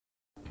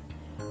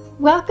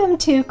Welcome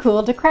to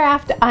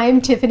Cool2Craft.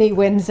 I'm Tiffany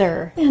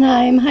Windsor. And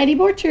I'm Heidi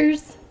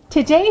Borchers.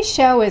 Today's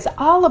show is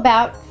all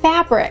about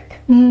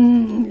fabric.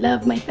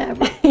 Love my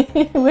fabric.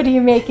 What are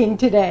you making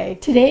today?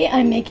 Today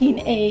I'm making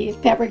a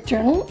fabric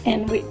journal,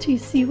 and wait till you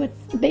see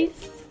what's the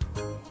base.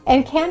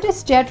 And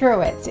Candace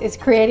Jedrowitz is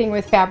creating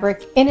with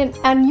fabric in an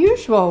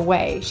unusual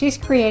way. She's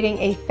creating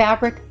a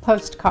fabric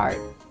postcard.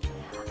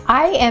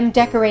 I am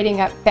decorating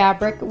up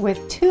fabric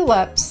with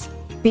tulips,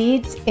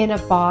 beads in a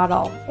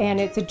bottle, and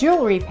it's a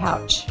jewelry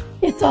pouch.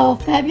 It's all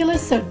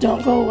fabulous, so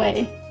don't go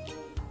away.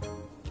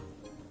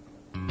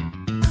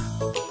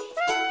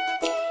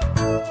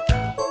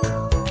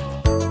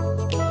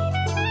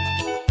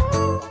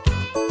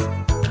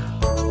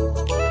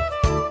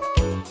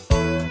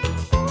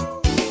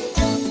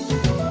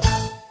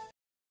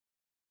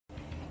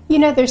 You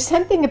know, there's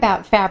something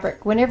about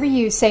fabric. Whenever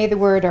you say the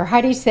word, or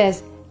Heidi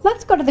says,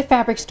 let's go to the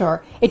fabric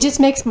store, it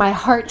just makes my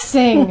heart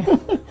sing.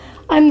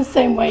 I'm the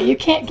same way. You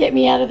can't get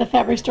me out of the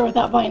fabric store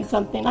without buying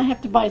something. I have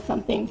to buy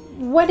something.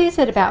 What is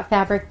it about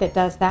fabric that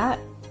does that?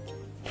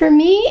 For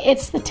me,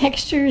 it's the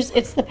textures,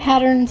 it's the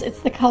patterns,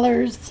 it's the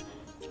colors.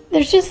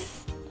 There's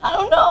just, I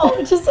don't know,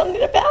 it's just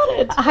something about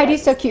it.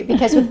 Heidi's so cute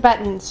because with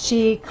buttons,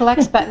 she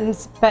collects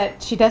buttons, but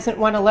she doesn't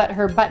want to let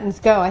her buttons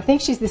go. I think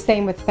she's the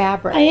same with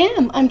fabric. I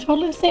am. I'm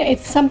totally the same.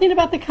 It's something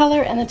about the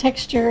color and the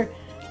texture.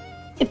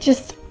 It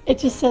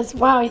just says,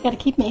 wow, you got to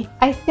keep me.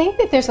 I think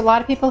that there's a lot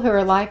of people who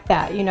are like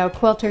that. You know,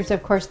 quilters,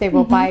 of course, they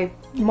will buy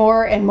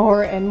more and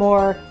more and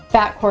more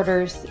back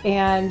quarters,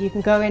 and you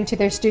can go into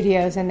their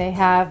studios and they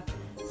have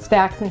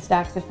stacks and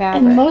stacks of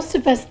fabric. And most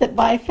of us that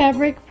buy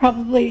fabric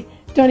probably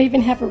don't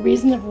even have a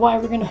reason of why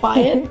we're going to buy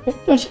it,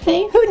 don't you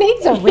think? Who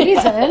needs a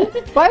reason?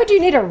 Why would you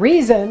need a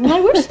reason?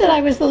 I wish that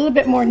I was a little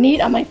bit more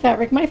neat on my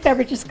fabric. My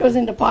fabric just goes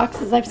into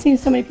boxes. I've seen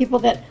so many people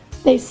that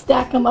they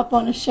stack them up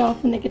on a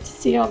shelf and they get to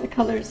see all the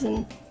colors,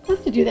 and I'll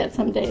have to do that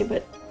someday.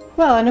 But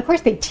well, and of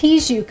course they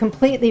tease you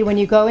completely when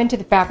you go into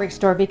the fabric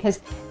store because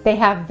they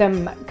have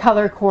them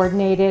color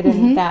coordinated,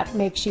 and that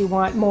makes you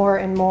want more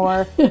and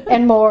more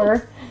and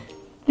more.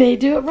 They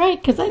do it right,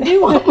 because I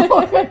do want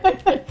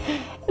more.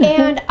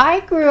 And I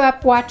grew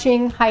up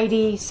watching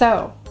Heidi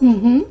sew.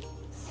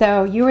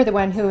 So you were the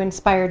one who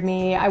inspired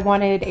me. I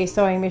wanted a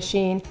sewing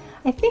machine.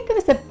 I think it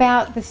was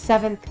about the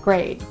 7th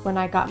grade when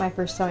I got my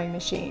first sewing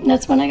machine.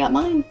 That's when I got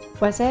mine.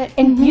 Was it?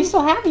 And you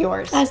still have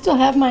yours. I still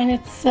have mine.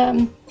 It's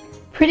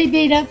pretty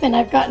beat up, and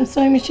I've gotten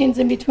sewing machines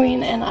in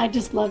between, and I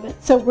just love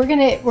it. So we're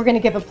gonna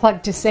give a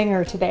plug to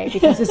Singer today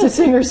because it's a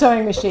Singer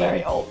sewing machine.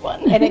 Very old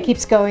one. And it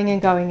keeps going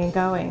and going and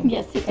going.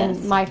 Yes, it does.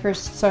 And my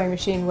first sewing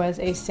machine was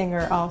a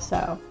Singer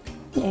also.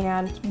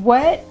 And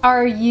what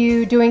are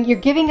you doing? You're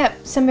giving up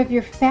some of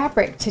your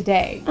fabric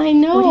today. I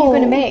know. What are you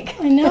going to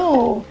make? I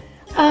know.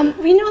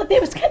 You know,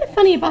 it was kind of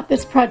funny about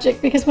this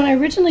project because when I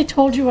originally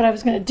told you what I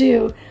was going to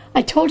do,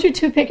 I showed you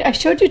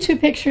 2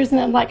 pictures,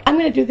 and I'm like, I'm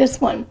going to do this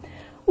one.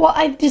 Well,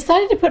 I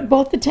decided to put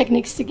both the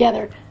techniques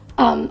together,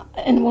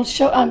 and we'll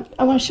show.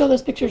 I want to show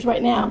those pictures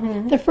right now.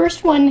 The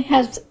first one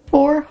has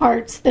 4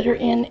 hearts that are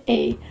in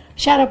a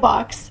shadow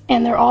box,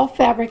 and they're all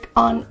fabric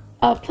on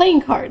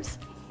playing cards.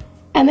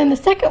 And then the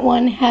second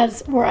one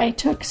has where I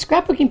took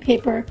scrapbooking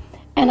paper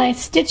and I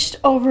stitched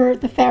over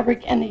the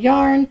fabric and the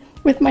yarn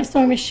with my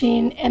sewing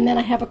machine, and then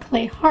I have a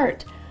clay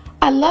heart.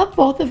 I love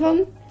both of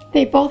them.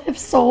 They both have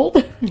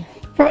sold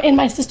in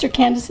my sister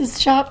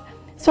Candace's shop.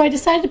 So I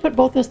decided to put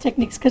both those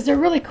techniques because they're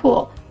really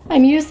cool.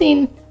 I'm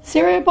using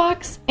cereal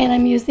box and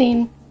I'm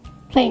using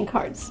playing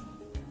cards.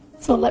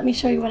 So let me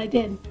show you what I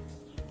did.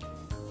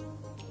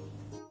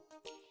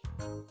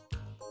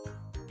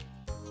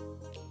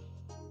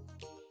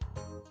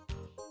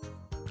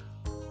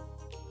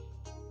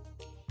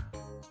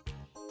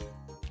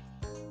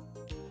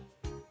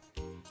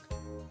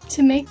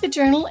 To make the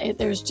journal,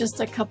 there's just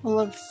a couple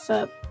of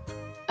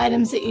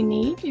items that you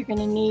need. You're going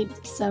to need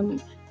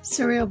some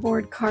cereal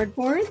board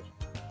cardboard,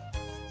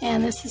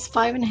 and this is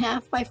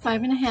 5.5 by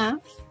 5.5.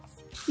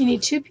 You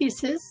need 2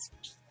 pieces,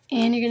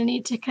 and you're going to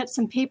need to cut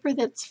some paper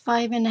that's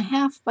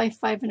 5.5 by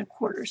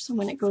 5.25. So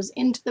when it goes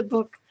into the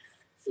book,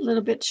 a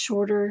little bit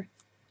shorter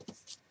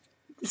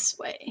this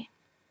way.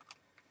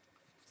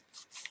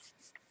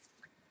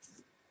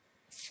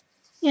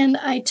 And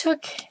I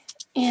took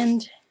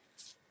and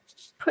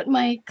put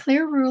my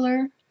clear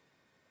ruler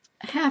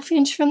a 1/2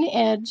 inch from the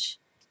edge,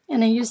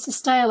 and I used a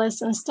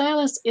stylus, and a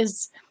stylus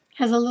has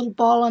a little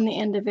ball on the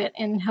end of it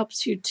and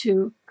helps you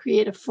to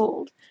create a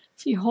fold.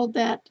 So you hold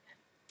that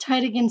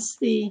tight against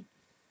the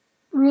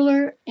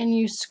ruler and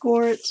you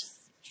score it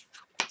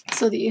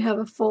so that you have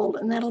a fold,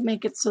 and that'll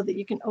make it so that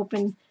you can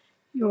open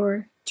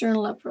your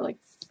journal up really,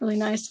 really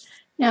nice.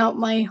 Now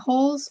my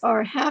holes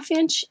are 1/2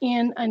 inch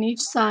in on each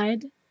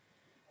side,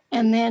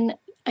 and then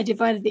I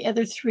divided the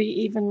other 3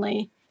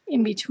 evenly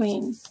in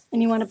between,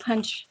 and you want to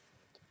punch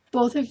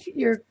both of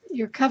your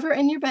cover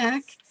and your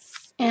back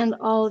and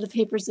all of the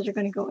papers that are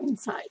going to go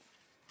inside.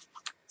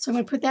 So I'm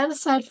going to put that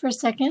aside for a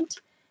second,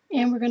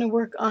 and we're going to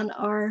work on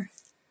our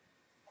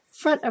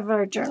front of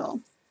our journal.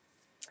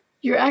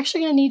 You're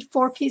actually going to need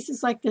 4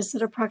 pieces like this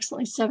that are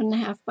approximately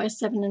 7.5 by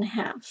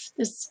 7.5.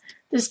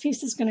 this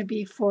piece is going to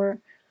be for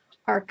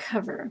our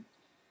cover.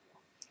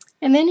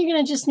 And then you're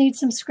going to just need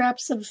some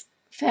scraps of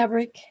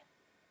fabric,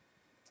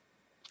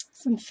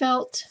 some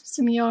felt,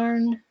 some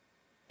yarn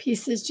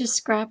pieces, just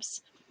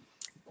scraps.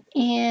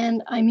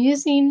 And I'm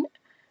using,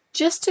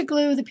 just to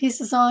glue the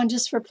pieces on,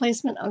 just for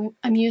placement,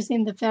 I'm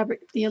using the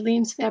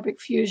Aleene's Fabric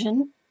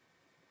Fusion.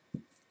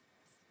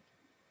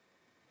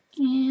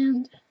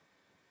 And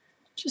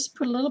just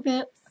put a little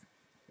bit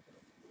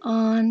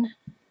on.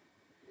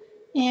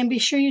 And be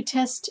sure you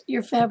test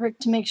your fabric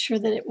to make sure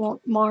that it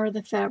won't mar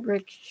the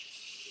fabric.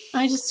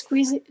 I just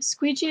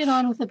squeegee it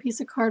on with a piece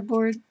of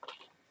cardboard.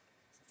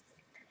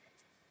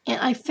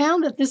 And I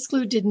found that this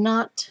glue did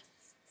not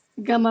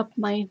gum up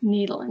my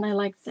needle, and I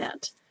like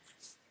that.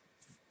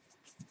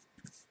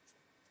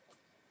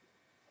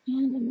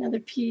 And another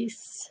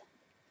piece.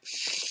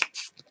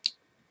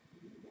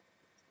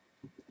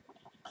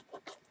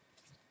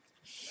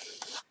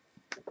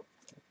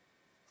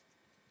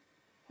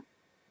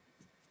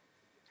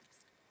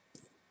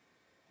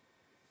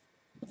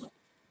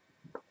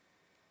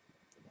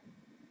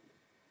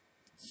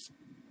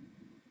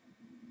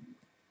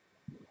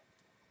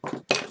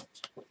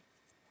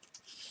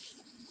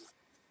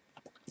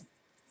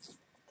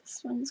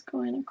 This one's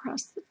going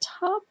across the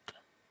top.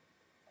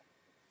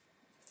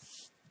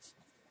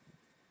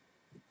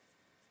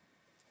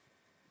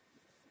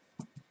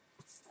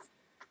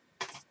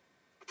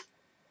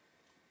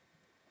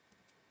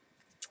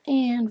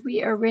 And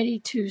we are ready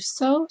to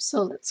sew,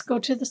 so let's go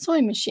to the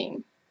sewing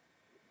machine.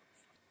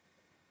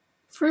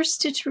 First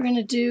stitch we're going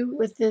to do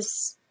with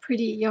this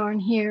pretty yarn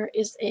here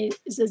is a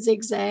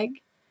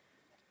zigzag.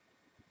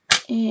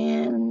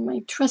 And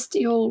my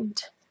trusty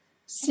old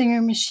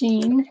Singer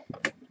machine.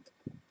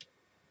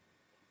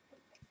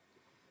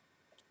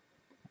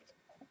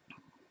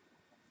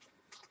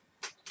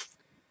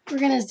 We're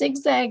going to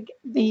zigzag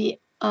the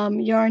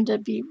yarn to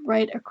be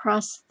right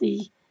across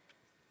the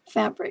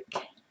fabric.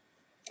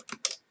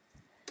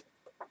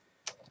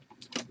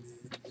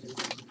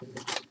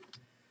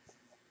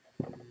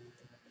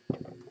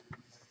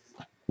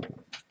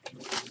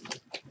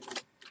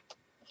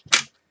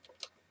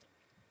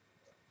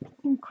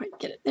 Didn't quite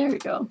get it. There we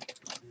go.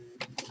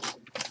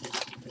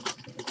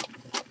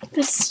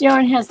 This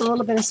yarn has a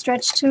little bit of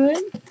stretch to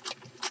it.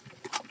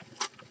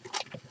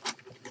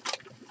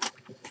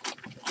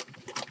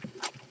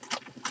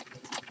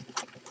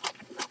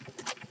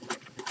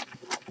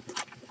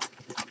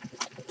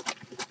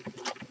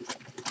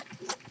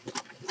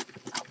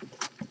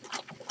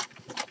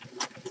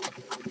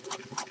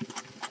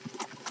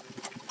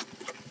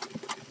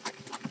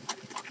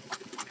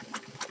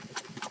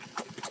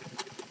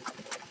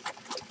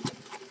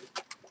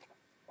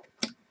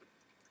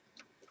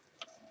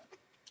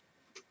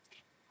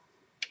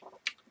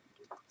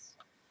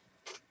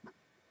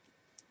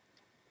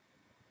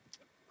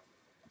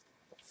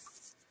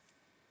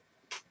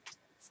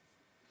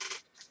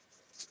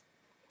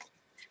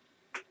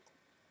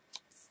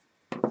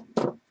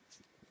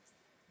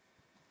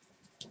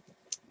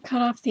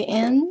 Cut off the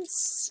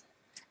ends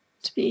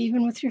to be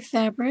even with your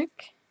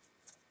fabric.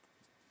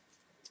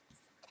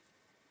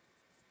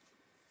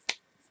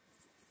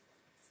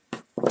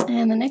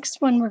 And the next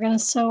one we're going to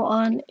sew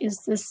on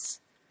is this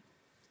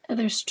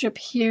other strip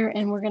here,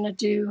 and we're going to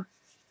do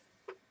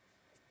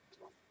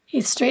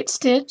a straight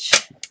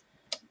stitch,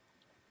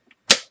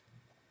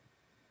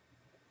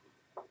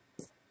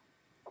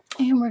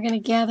 and we're going to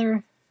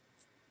gather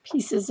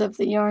pieces of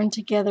the yarn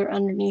together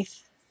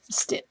underneath the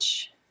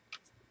stitch.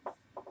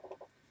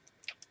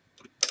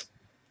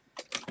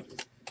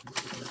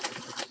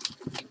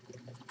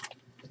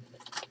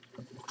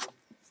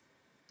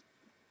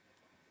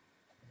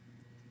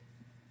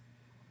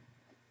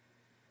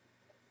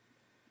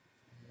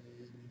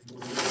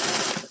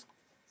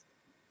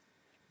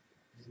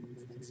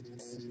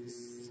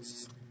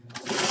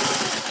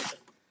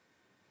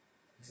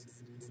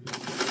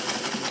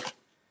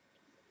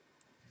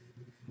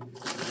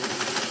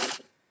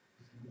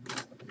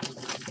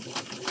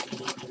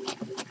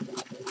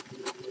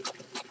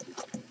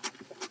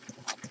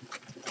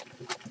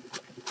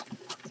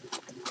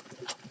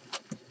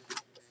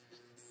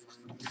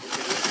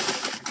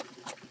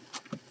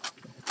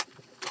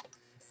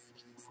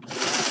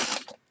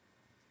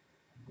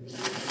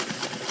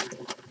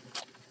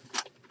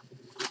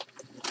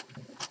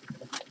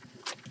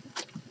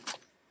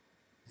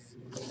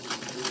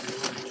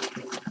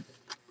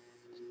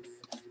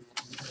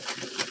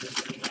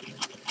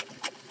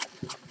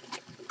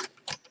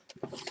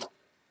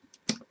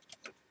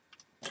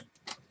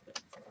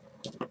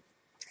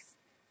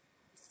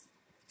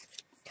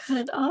 Cut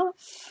it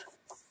off.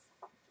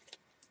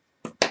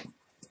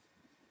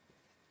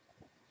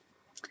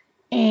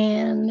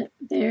 And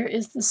there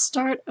is the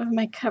start of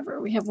my cover.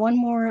 We have one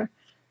more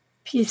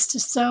piece to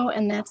sew,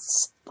 and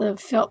that's the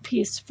felt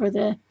piece for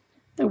the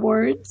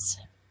words.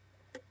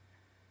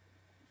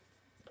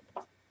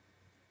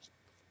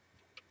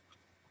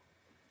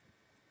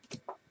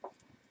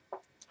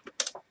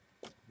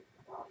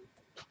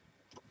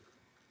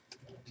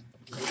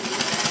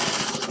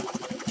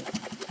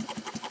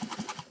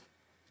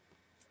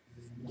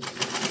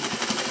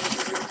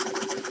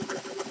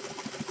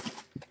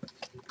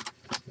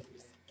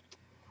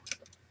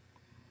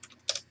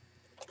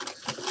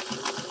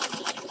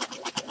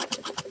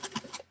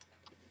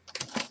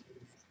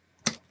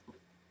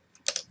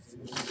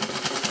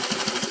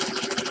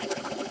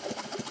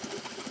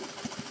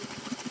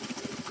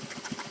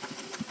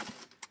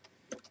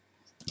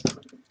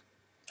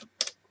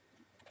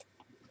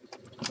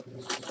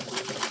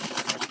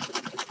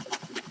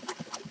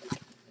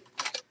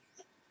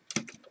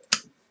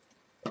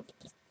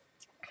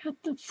 Cut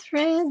the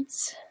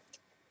threads.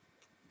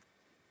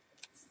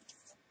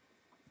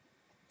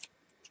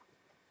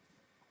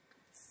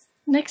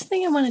 Next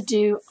thing I want to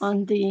do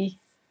on the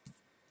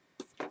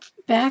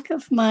back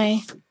of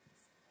my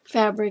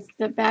fabric,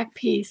 the back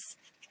piece,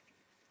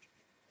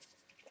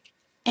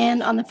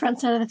 and on the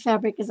front side of the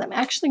fabric is I'm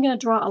actually going to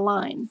draw a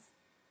line.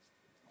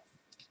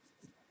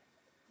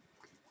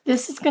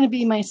 This is going to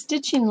be my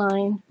stitching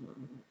line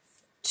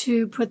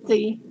to put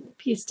the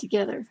piece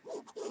together.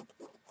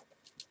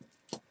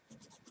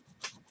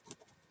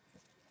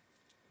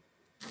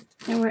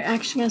 And we're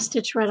actually going to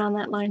stitch right on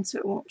that line so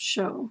it won't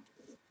show.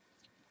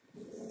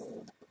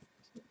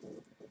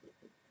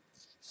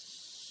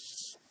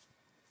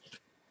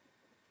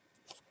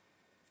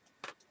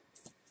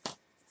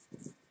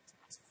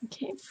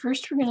 Okay,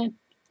 first we're going to make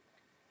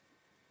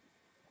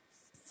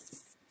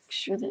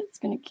sure that it's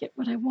going to get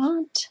what I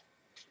want.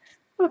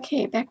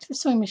 Okay, back to the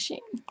sewing machine.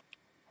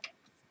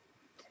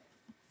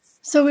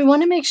 So we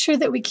want to make sure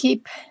that we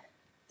keep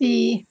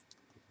the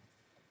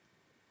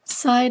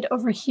side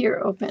over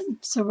here open.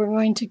 So we're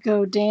going to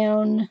go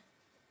down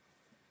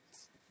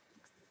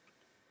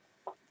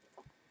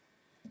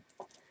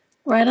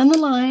right on the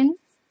line.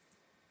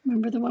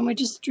 Remember the one we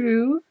just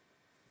drew.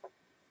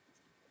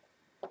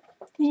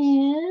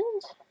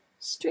 And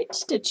straight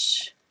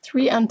stitch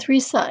on three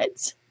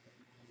sides.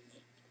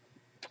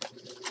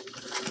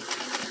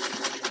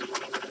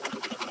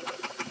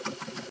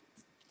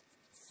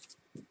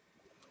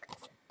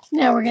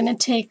 Now we're going to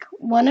take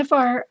one of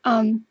our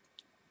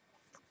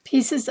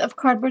pieces of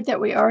cardboard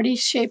that we already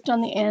shaped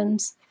on the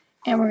ends,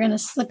 and we're going to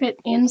slip it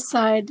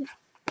inside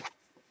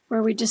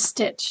where we just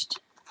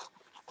stitched.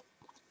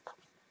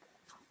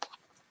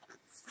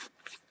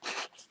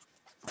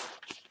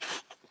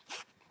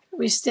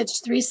 We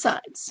stitched three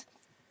sides.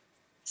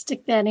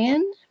 Stick that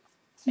in,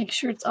 make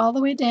sure it's all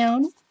the way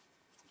down.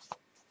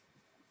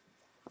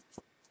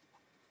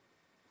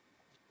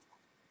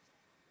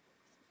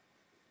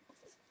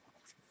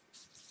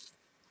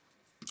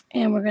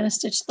 And we're going to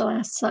stitch the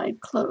last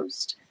side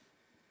closed.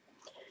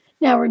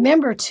 Now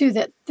remember too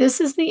that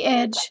this is the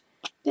edge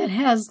that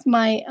has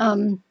my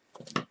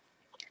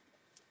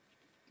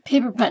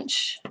paper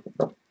punch.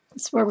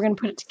 That's where we're going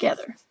to put it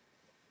together.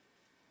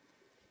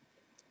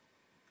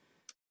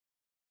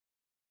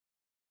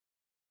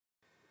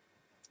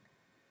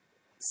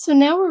 So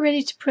now we're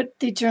ready to put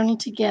the journal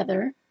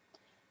together,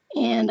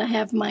 and I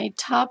have my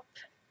top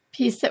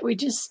piece that we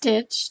just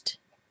stitched,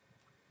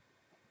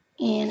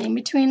 and in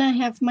between I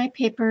have my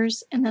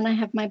papers, and then I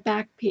have my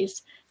back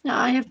piece. Now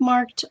I have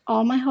marked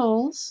all my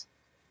holes,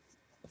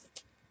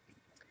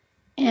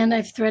 and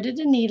I've threaded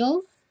a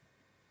needle,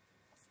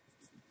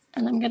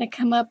 and I'm going to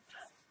come up,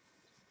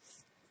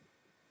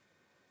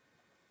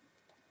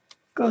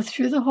 go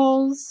through the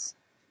holes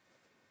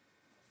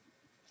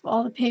of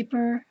all the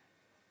paper,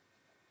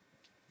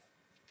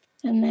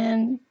 and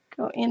then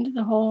go into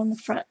the hole in the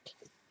front.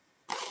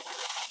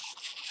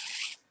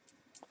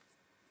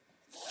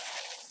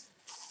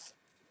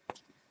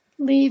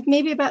 Leave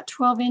maybe about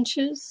 12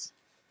 inches.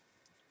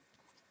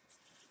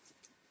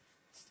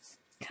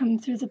 Come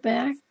through the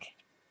back,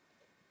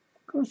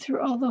 go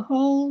through all the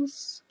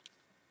holes,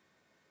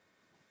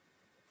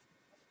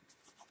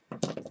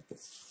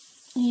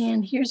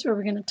 and here's where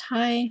we're going to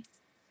tie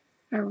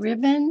our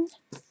ribbon.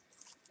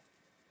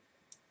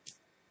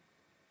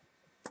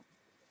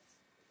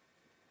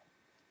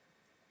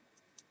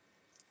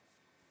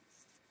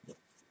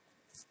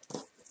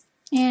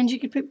 And you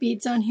could put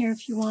beads on here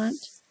if you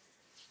want.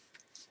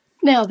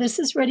 Now this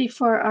is ready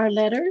for our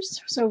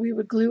letters, so we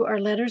would glue our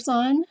letters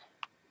on.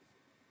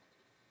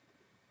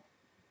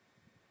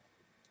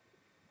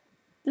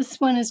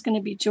 This one is going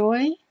to be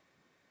joy.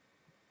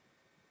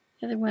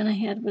 The other one I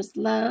had was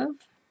love.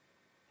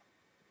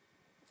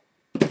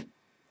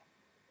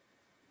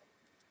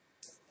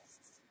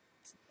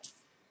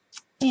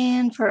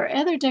 And for our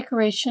other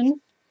decoration,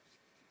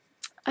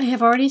 I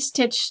have already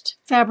stitched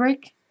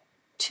fabric,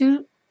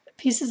 2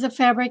 pieces of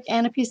fabric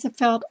and a piece of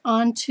felt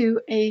onto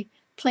a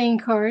playing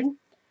card.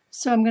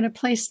 So I'm going to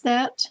place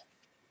that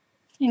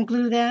and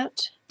glue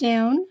that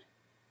down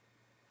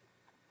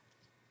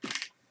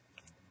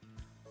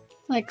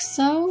like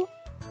so.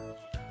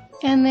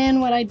 And then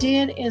what I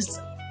did is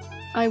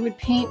I would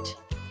paint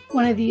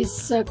one of these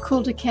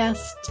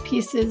Cool2Craft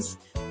pieces,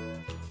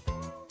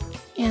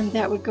 and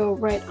that would go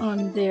right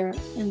on there.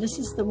 And this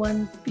is the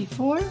one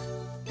before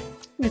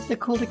with the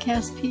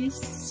Cool2Craft piece.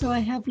 So I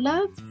have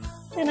love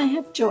and I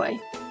have joy.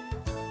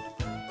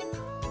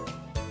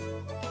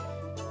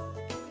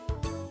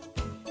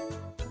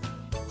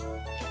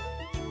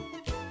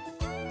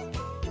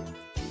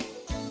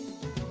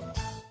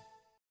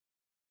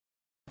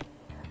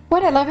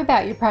 What I love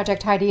about your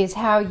project, Heidi, is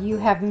how you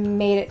have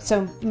made it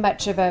so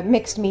much of a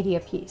mixed media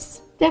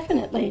piece.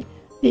 Definitely.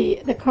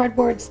 The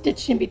cardboard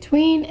stitched in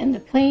between and the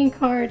playing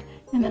card,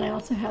 and then I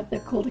also have the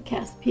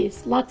Cool2Craft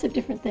piece. Lots of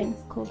different things.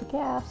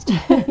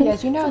 Cool2Craft.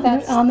 Yes, you know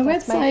that's on the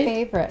that's website. My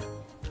favorite.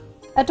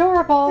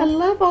 Adorable. I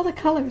love all the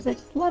colors. I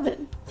just love it.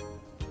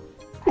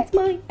 It's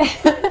mine.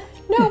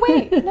 No,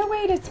 wait. No,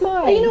 wait. It's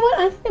mine. Oh, you know what?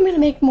 I think I'm going to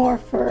make more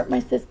for my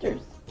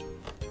sisters.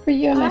 For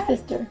you and my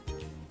sister.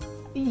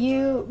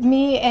 You,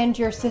 me, and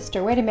your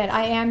sister. Wait a minute.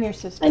 I am your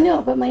sister. I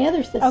know, but my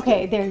other sister.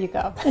 Okay, there you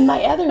go. And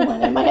my other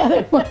one, and my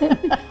other one.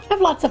 I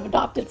have lots of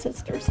adopted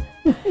sisters.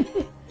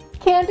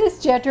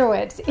 Candace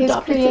Jedrowitz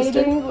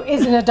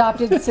is an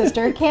adopted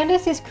sister.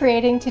 Candace is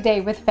creating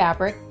today with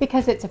fabric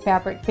because it's a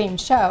fabric themed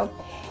show.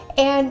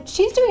 And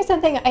she's doing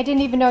something I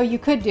didn't even know you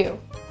could do.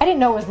 I didn't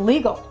know it was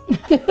legal.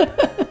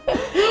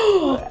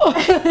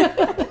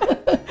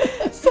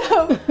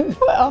 So,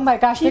 oh my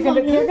gosh, you're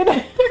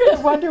gonna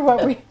wonder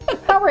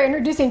how we're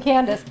introducing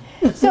Candace.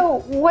 So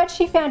what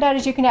she found out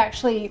is you can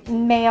actually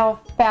mail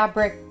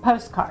fabric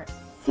postcards.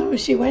 So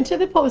she went to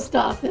the post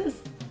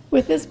office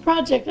with this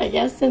project, I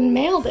guess, and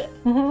mailed it.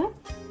 Mm-hmm.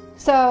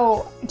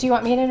 So, do you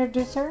want me to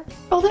introduce her?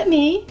 Oh, let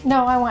me?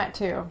 No, I want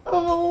to.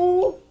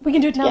 Oh, we can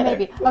do it together. No,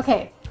 maybe.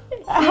 Okay.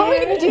 How are we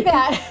going to do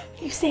that?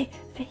 You say,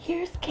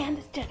 here's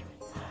Candace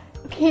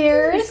Jedrowitz.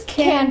 Here's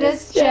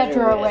Candace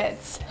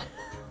Jedrowitz.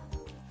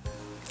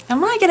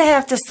 Am I going to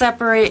have to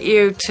separate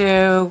you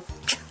two?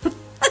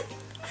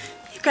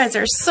 You guys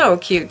are so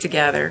cute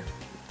together.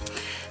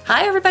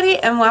 Hi everybody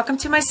and welcome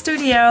to my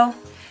studio.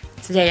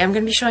 Today I'm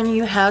going to be showing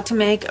you how to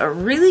make a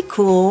really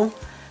cool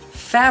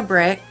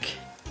fabric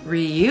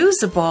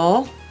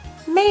reusable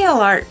nail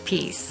art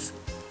piece.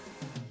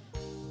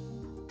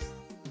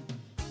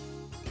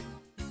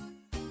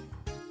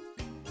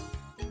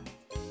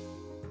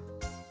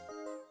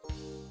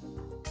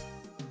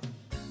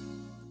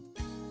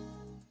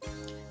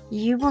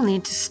 You will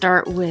need to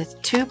start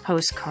with 2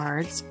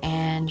 postcards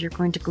and you're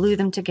going to glue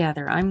them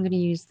together. I'm going to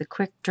use the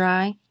quick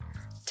dry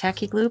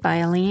tacky glue by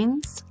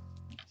Aleene's.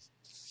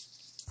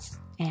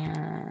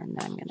 And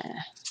I'm going to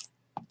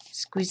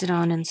squeeze it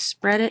on and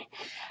spread it.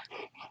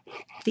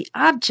 The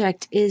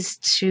object is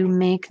to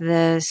make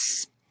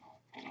this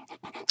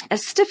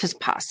as stiff as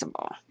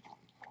possible.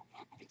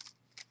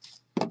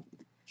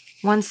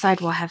 One side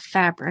will have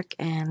fabric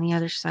and the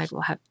other side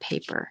will have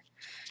paper.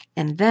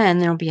 And then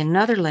there will be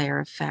another layer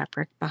of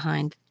fabric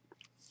behind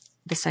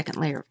the second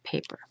layer of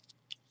paper.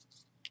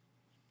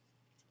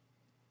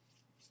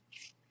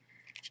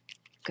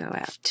 Go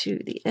out to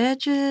the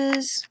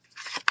edges.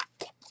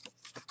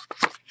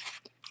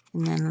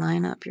 And then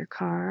line up your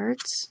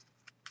cards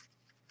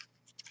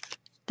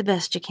the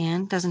best you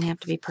can. Doesn't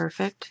have to be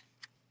perfect.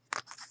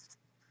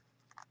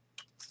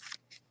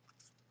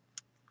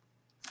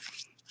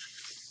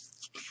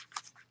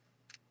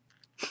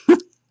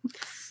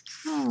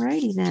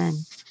 Alrighty then.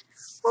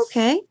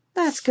 Okay,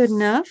 that's good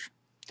enough.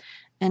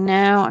 And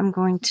now I'm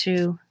going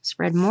to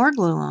spread more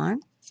glue on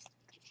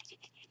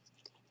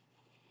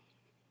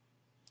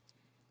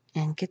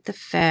and get the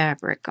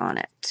fabric on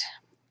it.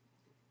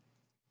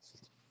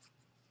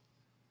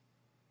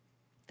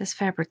 This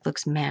fabric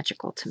looks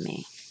magical to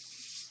me.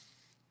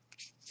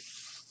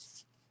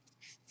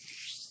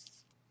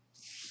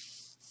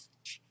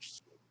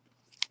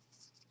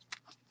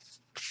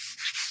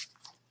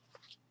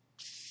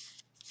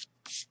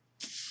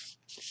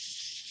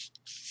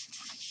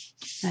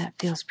 That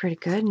feels pretty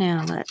good.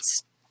 Now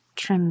let's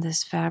trim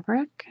this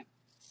fabric.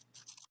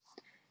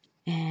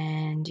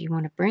 And you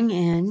want to bring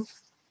in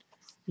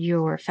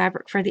your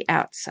fabric for the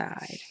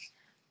outside,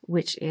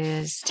 which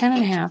is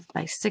 10.5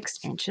 by 6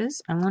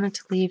 inches. I wanted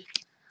to leave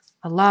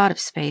a lot of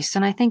space,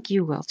 and I think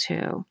you will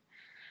too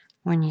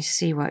when you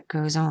see what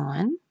goes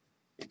on.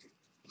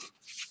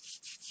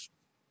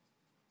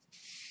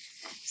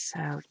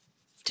 So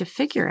to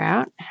figure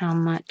out how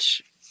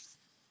much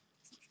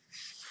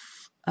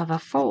of a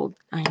fold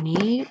I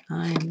need,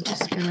 I'm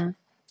just going to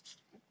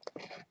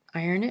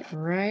iron it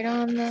right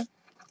on the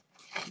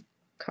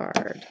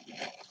card.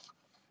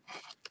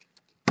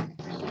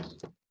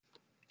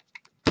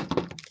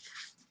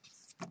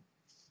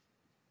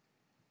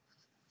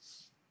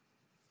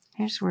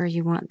 Here's where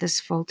you want this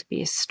fold to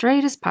be as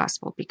straight as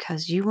possible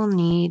because you will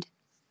need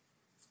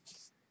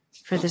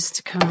for this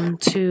to come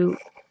to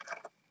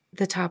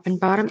the top and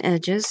bottom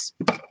edges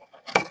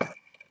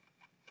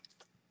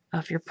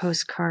of your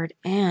postcard,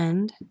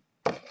 and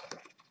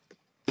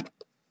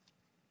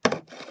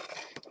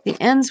the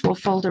ends will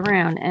fold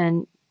around.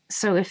 And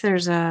so if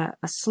there's a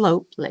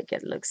slope, like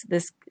it looks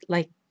this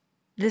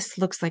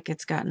looks like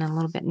it's gotten a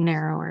little bit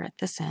narrower at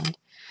this end,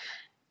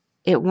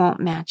 it won't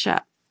match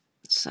up.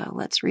 So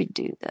let's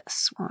redo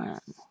this one.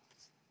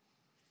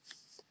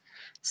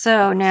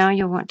 So now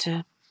you'll want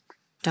to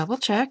double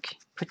check,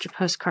 put your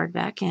postcard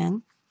back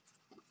in.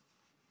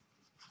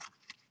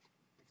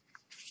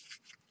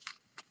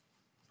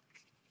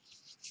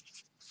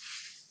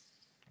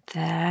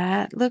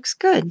 That looks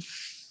good.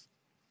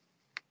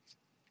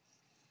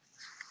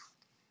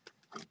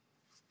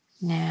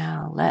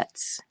 Now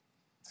let's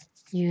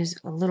use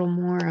a little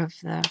more of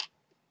the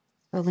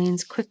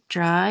Aleene's quick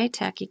dry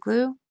tacky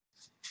glue.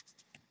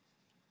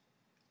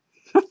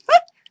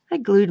 I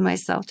glued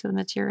myself to the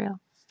material.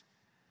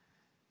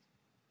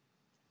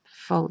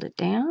 Fold it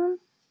down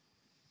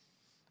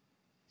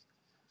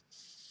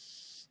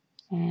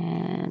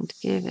and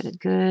give it a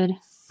good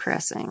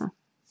pressing.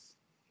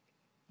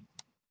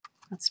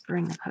 Let's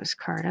bring the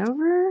postcard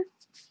over.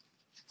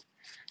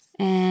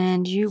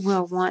 And you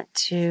will want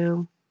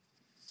to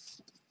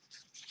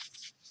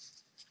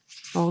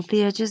fold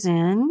the edges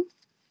in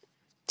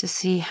to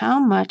see how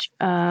much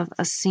of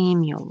a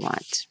seam you'll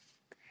want.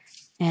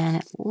 And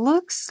it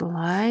looks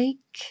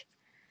like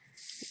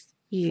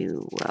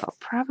you will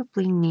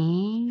probably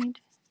need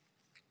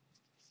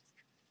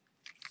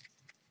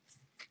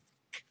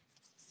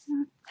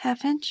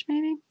 ½ inch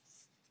maybe.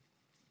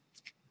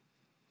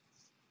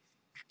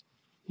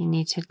 You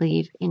need to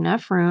leave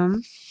enough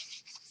room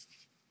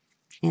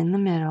in the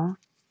middle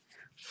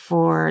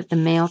for the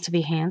mail to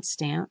be hand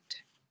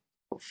stamped.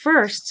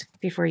 First,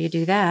 before you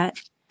do that,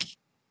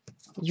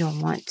 you'll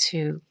want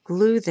to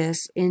glue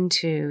this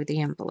into the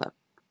envelope.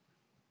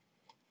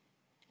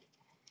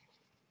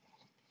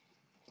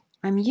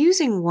 I'm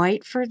using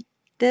white for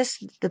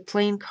this, the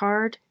plain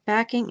card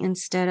backing,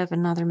 instead of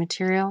another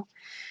material,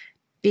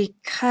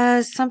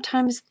 because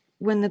sometimes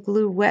when the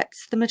glue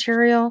wets the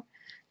material,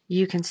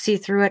 you can see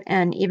through it,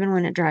 and even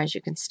when it dries,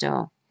 you can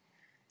still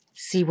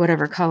see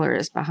whatever color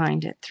is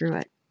behind it through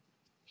it.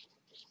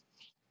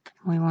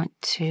 We want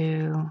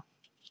to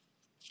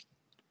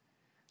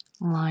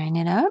line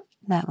it up.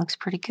 That looks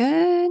pretty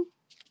good.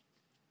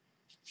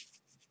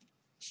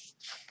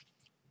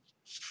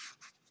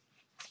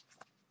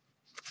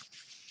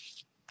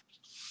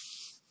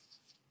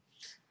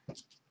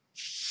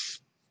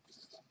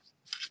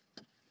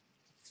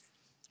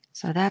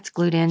 So that's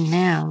glued in.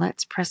 Now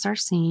let's press our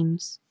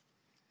seams.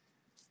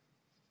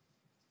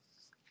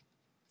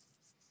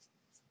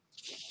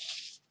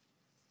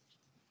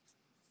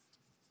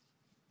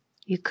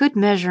 You could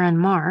measure and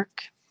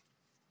mark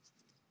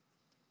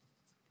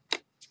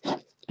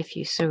if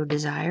you so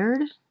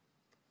desired.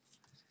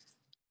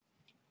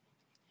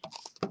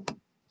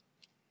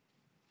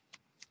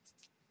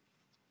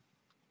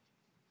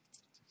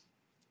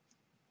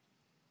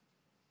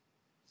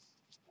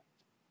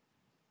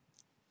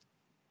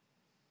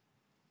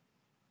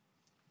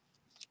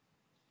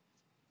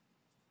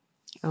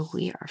 Oh,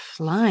 we are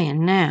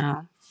flying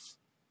now.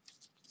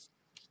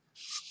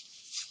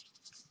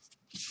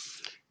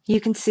 You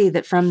can see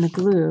that from the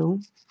glue,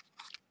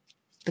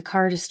 the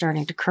card is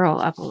starting to curl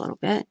up a little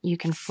bit. You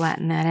can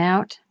flatten that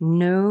out,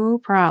 no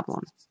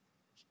problem.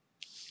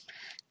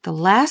 The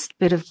last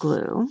bit of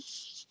glue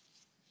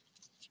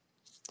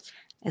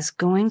is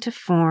going to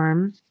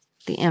form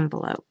the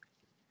envelope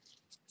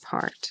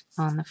part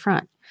on the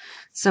front.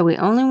 So we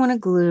only want to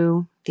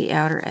glue the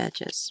outer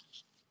edges.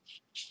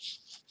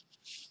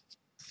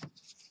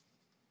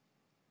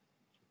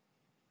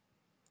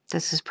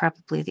 This is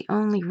probably the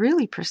only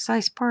really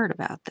precise part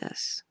about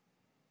this.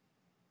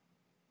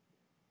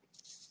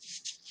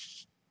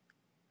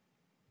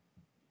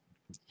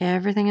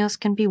 Everything else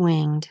can be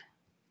winged.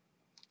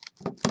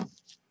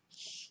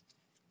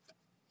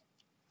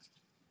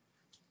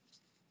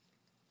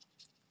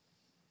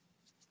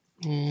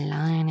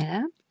 Line it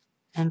up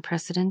and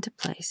press it into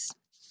place.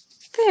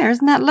 There,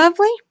 isn't that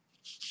lovely?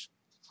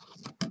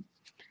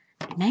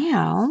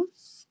 Now,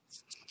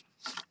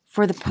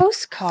 for the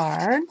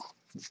postcard,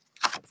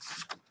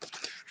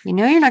 you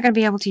know you're not going to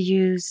be able to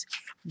use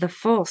the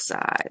full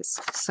size,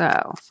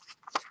 so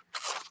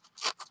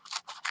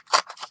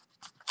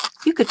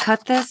you could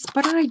cut this,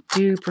 but I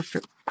do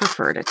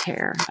prefer to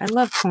tear. I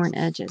love torn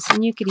edges,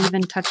 and you could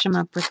even touch them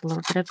up with a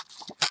little bit of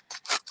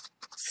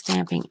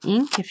stamping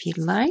ink if you'd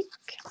like.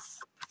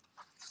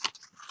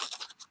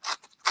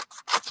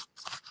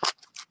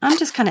 I'm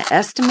just kind of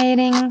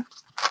estimating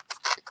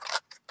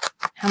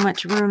how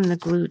much room the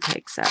glue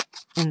takes up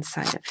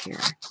inside of here.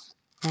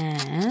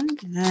 And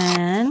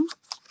then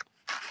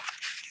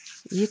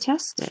you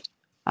test it.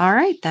 All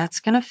right, that's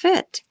going to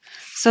fit.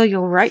 So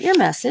you'll write your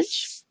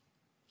message.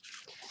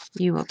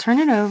 You will turn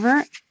it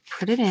over,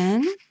 put it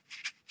in.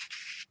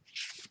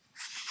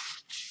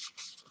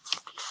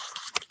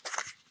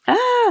 Ah!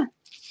 Oh,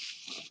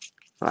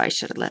 I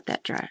should have let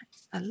that dry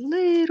a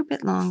little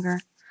bit longer.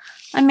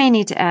 I may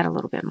need to add a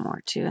little bit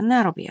more too, and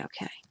that'll be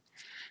okay.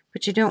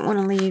 But you don't want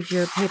to leave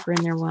your paper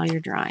in there while you're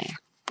drying.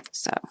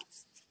 So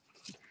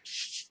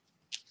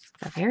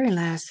the very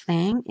last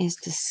thing is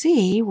to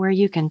see where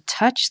you can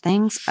touch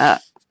things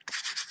up.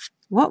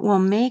 What will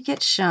make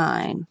it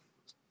shine?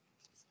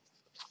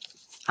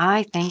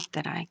 I think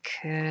that I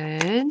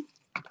could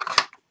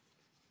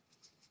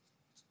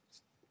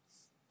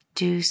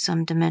do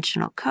some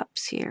dimensional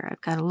cups here.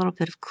 I've got a little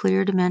bit of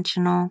clear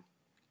dimensional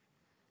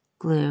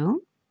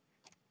glue.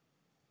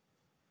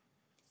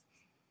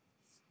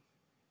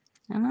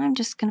 And I'm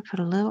just going to put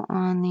a little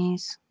on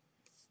these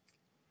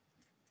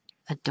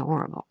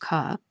adorable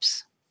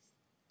cups.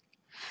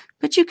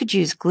 But you could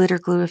use glitter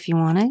glue if you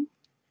wanted.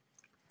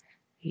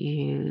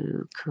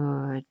 You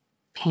could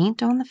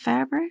paint on the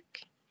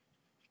fabric.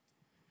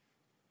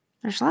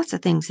 There's lots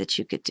of things that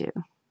you could do.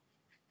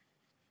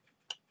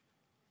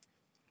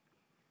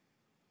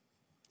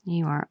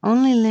 You are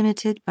only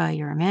limited by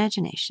your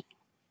imagination.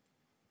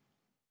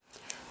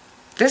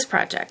 This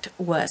project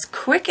was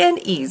quick and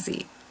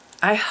easy.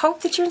 I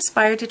hope that you're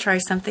inspired to try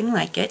something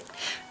like it,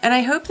 and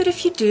I hope that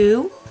if you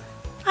do,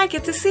 I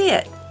get to see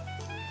it.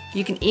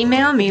 You can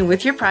email me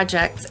with your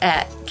projects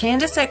at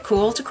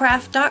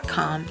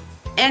Candace@Cool2Craft.com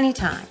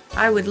anytime.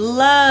 I would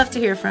love to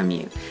hear from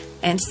you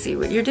and see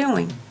what you're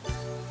doing.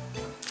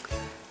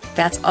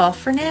 That's all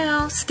for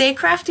now. Stay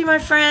crafty, my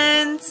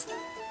friends.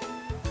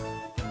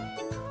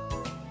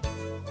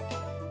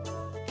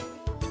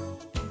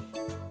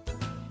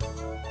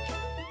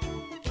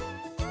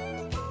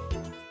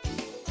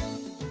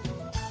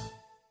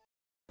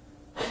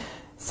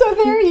 So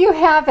there you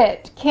have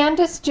it.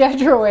 Candace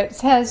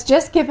Jedrowitz has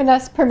just given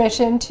us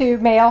permission to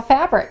mail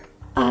fabric.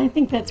 I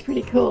think that's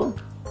pretty cool.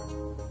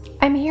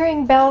 I'm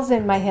hearing bells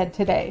in my head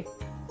today.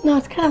 No,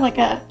 it's kind of like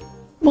a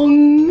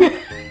bong.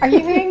 Are you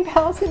hearing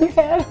bells in your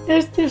head?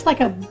 There's like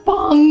a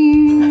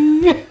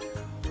bong.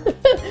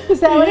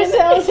 Is that what it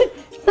sounds?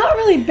 It's not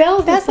really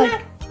bells. That's it's not,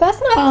 like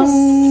that's not bong.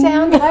 the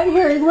sound that I'm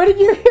hearing. What did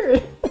you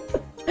hear?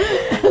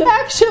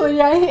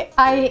 Actually,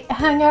 I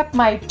hung up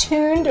my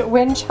tuned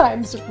wind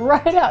chimes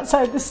right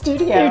outside the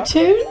studio. They're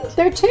tuned?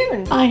 They're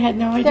tuned. I had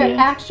no idea. They're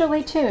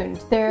actually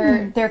tuned.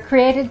 They're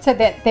created so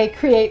that they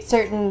create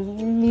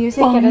certain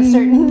music at a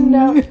certain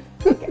note.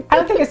 I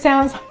don't think it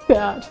sounds like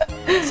that.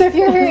 So if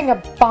you're hearing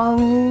a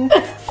bong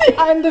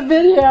on the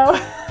video,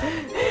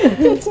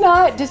 it's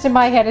not just in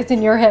my head, it's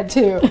in your head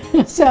too.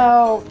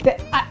 So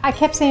I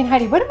kept saying,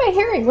 Heidi, what am I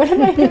hearing? What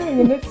am I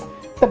hearing? And it's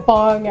the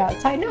bong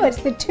outside. No,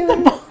 it's the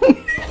tune.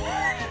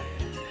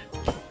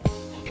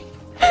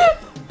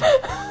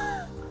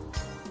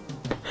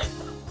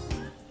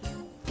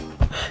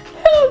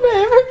 How am I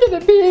ever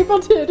going to be able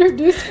to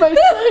introduce myself?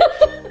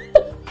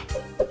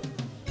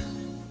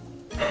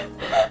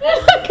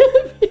 I'm not going to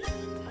be.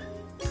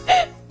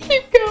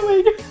 Keep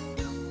going.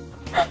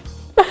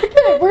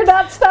 Okay, we're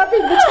not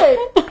stopping the tape.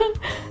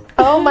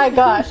 Oh my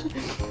gosh.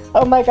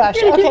 Oh my gosh.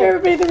 You're gonna give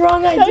everybody the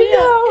wrong idea.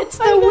 It's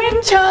the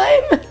wind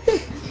chime.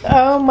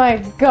 Oh my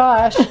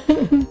gosh.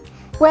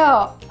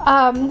 Well,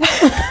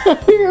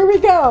 here we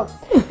go.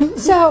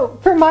 So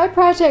for my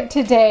project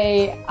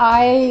today,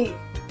 I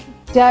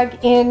dug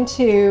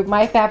into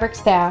my fabric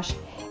stash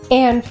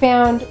and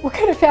found, what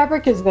kind of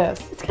fabric is this?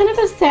 It's kind of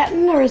a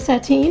satin or a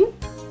sateen.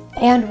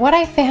 And what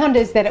I found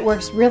is that it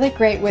works really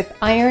great with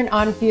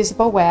iron-on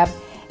fusible web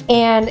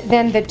and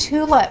then the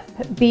tulip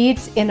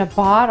beads in a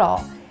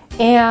bottle.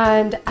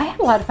 And I had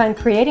a lot of fun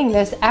creating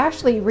this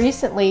actually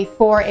recently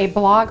for a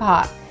blog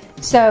hop.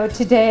 So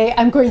today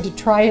I'm going to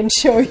try and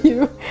show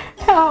you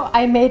how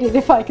I made it,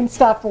 if I can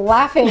stop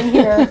laughing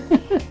here.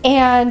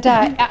 And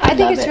I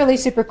think it's really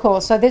super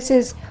cool. So this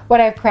is what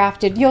I've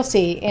crafted. You'll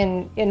see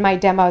in my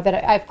demo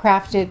that I've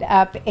crafted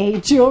up a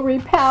jewelry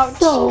pouch.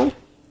 So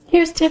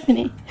here's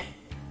Tiffany.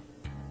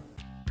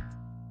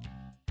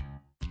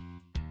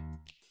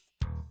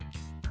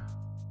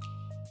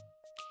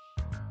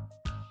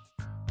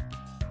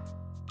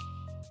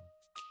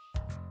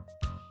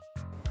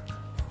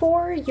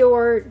 For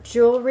your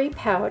jewelry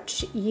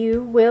pouch,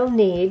 you will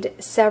need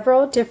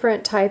several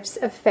different types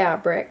of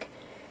fabric.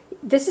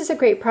 This is a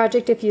great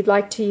project if you'd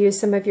like to use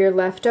some of your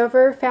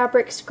leftover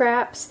fabric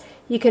scraps.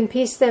 You can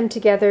piece them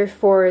together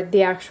for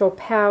the actual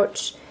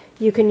pouch.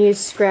 You can use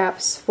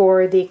scraps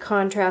for the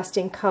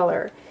contrasting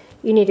color.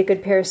 You need a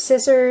good pair of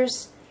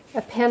scissors,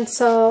 a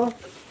pencil,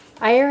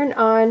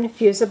 iron-on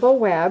fusible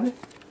web,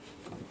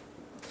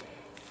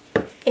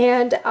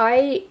 and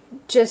I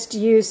just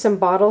used some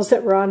bottles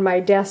that were on my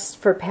desk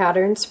for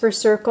patterns for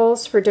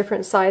circles, for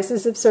different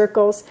sizes of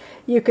circles.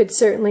 You could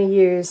certainly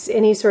use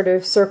any sort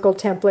of circle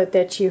template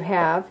that you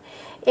have.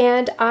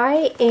 And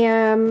I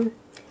am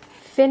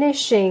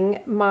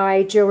finishing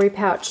my jewelry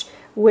pouch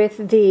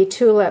with the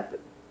tulip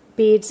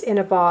beads in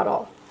a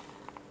bottle.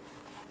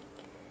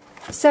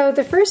 So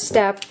the first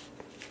step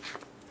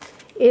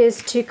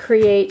is to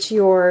create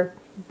your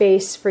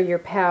base for your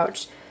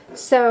pouch.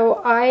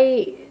 So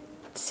I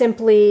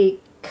simply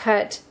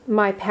cut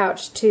my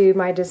pouch to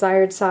my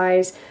desired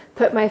size,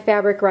 put my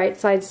fabric right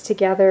sides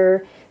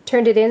together,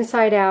 turned it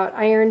inside out,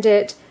 ironed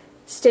it,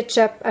 stitched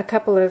up a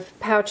couple of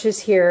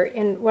pouches here,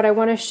 and what I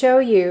want to show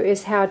you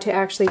is how to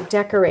actually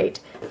decorate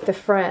the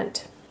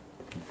front.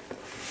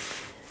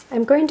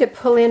 I'm going to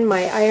pull in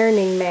my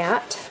ironing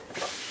mat,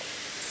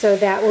 so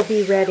that will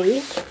be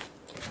ready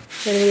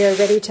when we are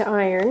ready to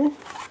iron.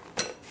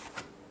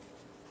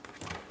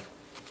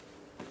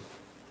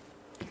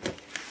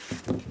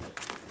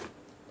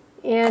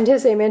 And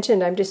as I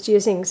mentioned, I'm just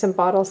using some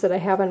bottles that I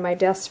have on my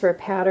desk for a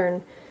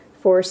pattern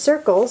for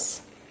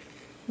circles.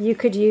 You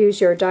could use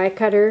your die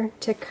cutter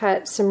to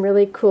cut some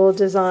really cool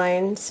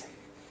designs,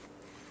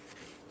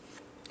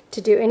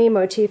 to do any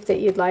motif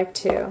that you'd like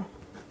to.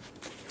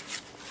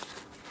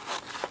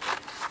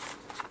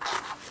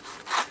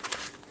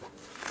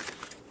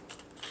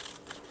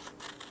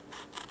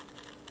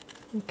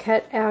 And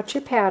cut out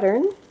your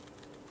pattern.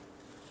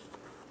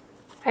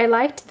 I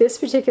liked this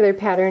particular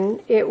pattern.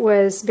 It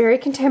was very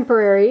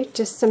contemporary,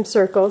 just some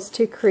circles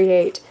to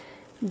create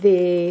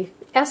the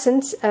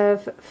essence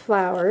of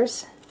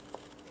flowers.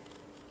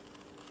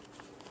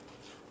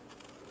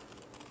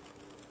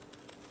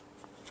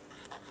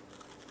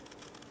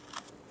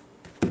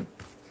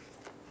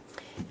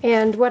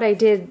 And what I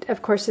did,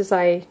 of course, is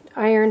I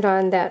ironed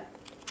on that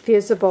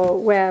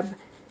fusible web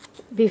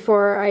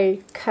before I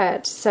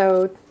cut,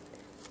 so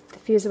the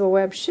fusible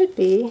web should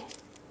be,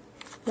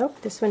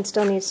 nope, this one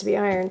still needs to be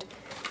ironed.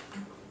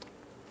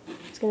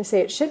 I was going to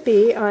say it should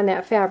be on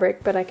that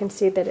fabric, but I can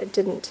see that it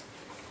didn't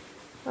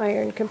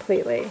iron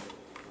completely.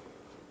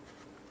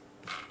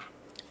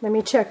 Let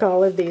me check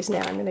all of these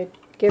now. I'm going to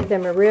give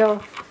them a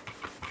real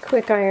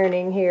quick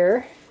ironing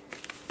here.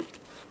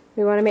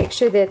 We want to make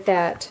sure that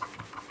that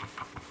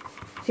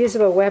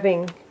fusible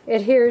webbing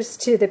adheres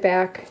to the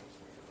back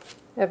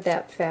of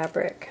that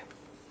fabric.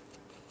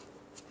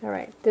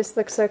 Alright, this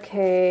looks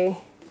okay.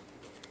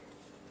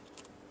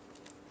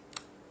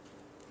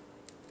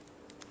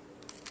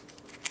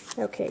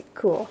 Okay,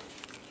 cool.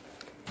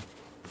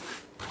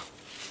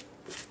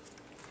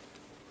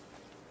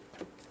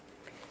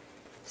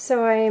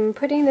 So I'm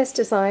putting this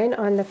design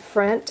on the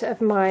front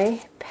of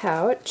my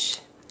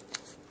pouch.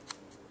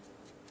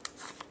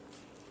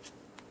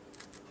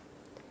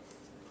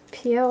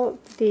 Peel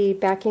the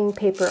backing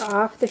paper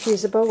off the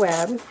fusible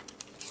web,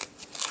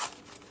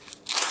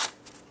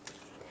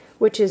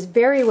 which is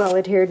very well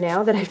adhered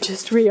now that I've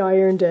just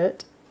re-ironed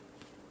it.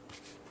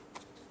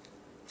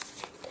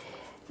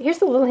 Here's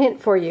a little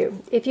hint for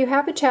you. If you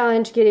have a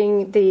challenge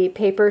getting the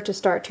paper to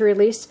start to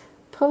release,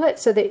 pull it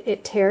so that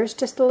it tears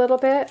just a little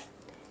bit,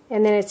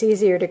 and then it's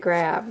easier to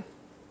grab.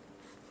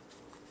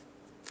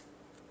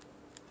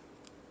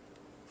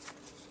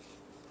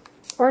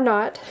 Or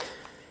not.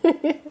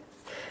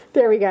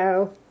 There we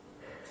go.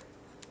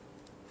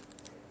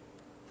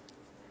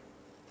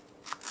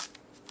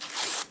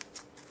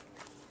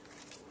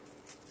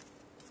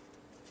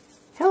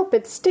 Help,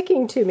 it's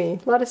sticking to me.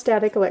 A lot of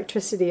static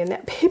electricity in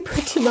that paper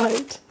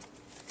tonight.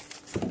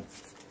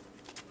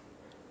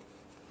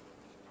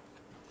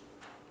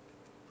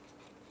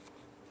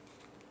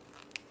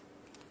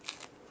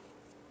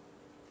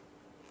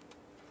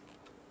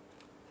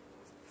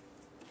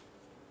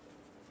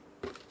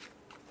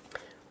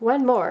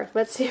 One more.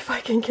 Let's see if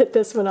I can get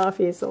this one off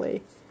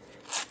easily.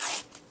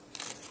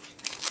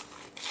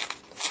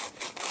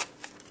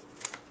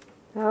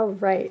 All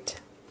right.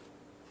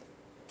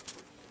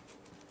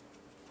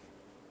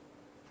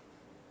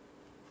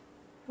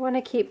 I want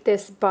to keep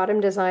this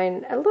bottom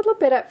design a little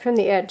bit up from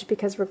the edge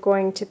because we're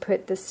going to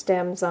put the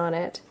stems on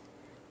it.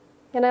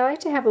 And I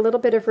like to have a little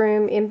bit of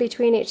room in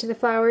between each of the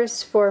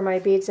flowers for my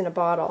beads in a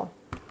bottle.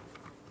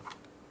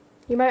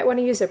 You might want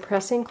to use a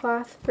pressing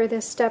cloth for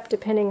this step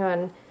depending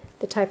on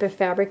the type of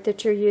fabric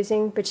that you're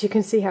using, but you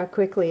can see how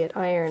quickly it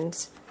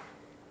irons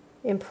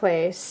in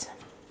place.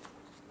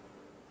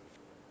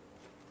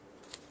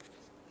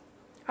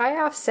 I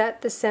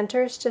offset the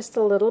centers just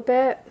a little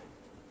bit.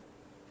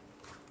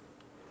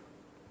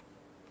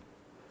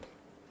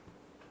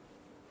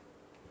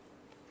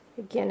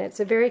 Again, it's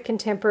a very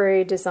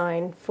contemporary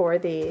design for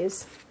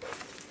these.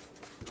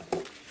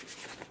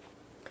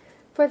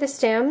 For the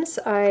stems,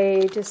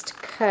 I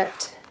just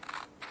cut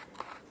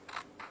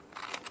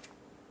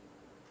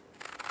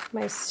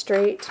my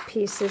straight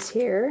pieces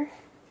here.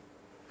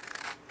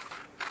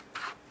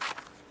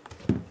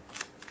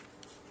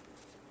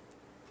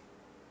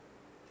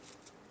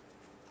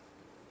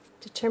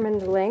 Determine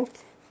the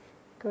length.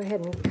 Go ahead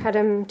and cut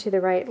them to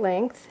the right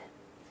length.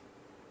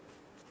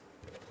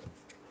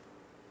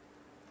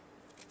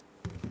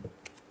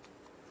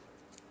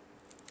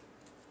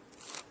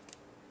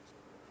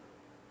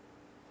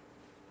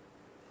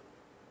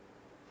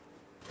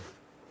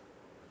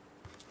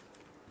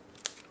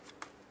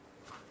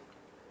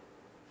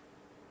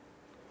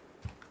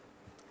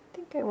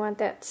 I want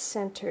that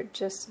centered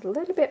just a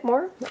little bit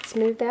more. Let's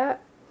move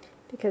that,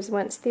 because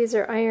once these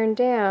are ironed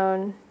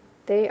down,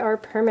 they are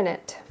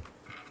permanent.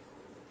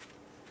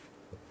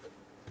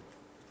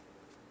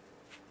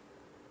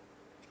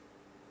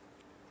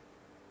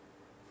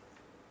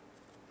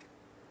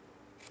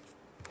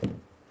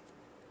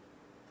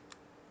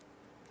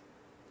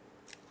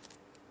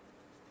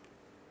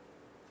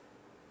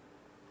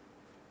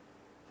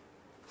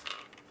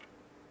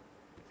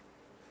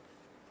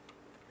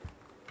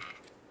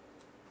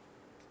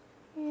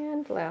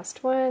 And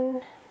last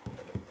one,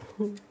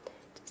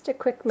 just a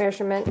quick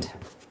measurement.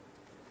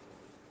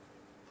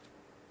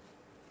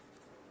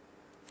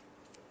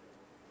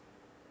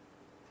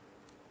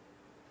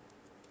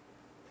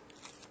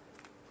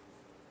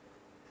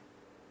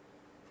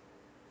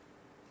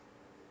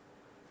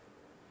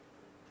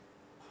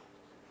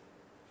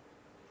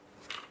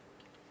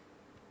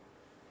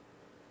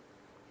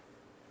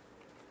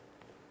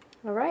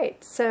 All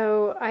right,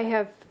 so I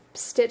have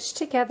stitched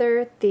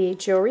together the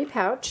jewelry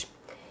pouch,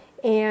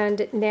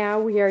 and now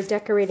we are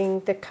decorating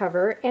the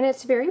cover, and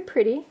it's very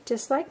pretty,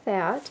 just like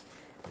that,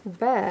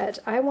 but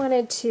I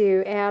wanted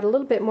to add a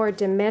little bit more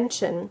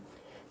dimension,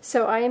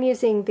 so I am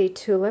using the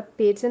tulip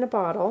beads in a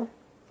bottle.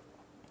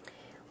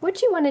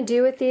 What you want to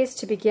do with these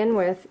to begin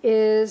with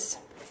is,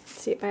 let's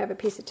see if I have a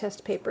piece of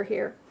test paper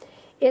here,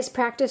 is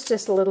practice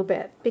just a little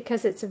bit,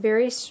 because it's a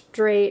very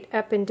straight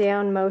up and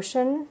down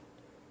motion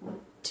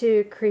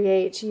to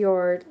create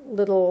your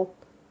little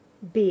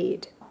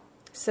bead.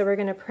 So we're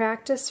going to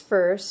practice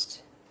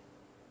first.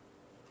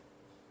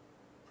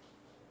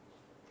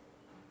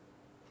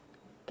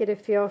 get a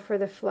feel for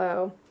the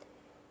flow.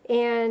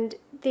 And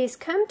these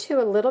come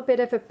to a little bit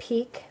of a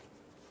peak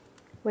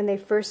when they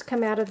first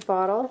come out of the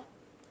bottle,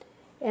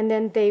 and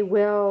then they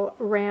will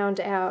round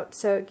out,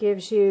 so it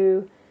gives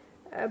you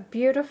a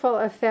beautiful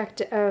effect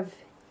of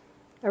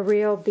a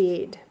real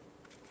bead.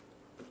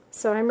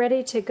 So I'm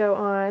ready to go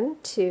on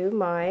to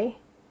my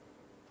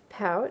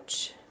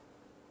pouch.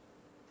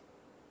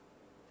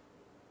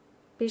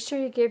 Be sure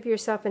you give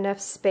yourself enough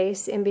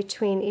space in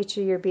between each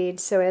of your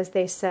beads so as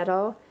they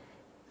settle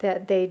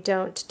that they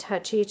don't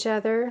touch each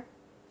other.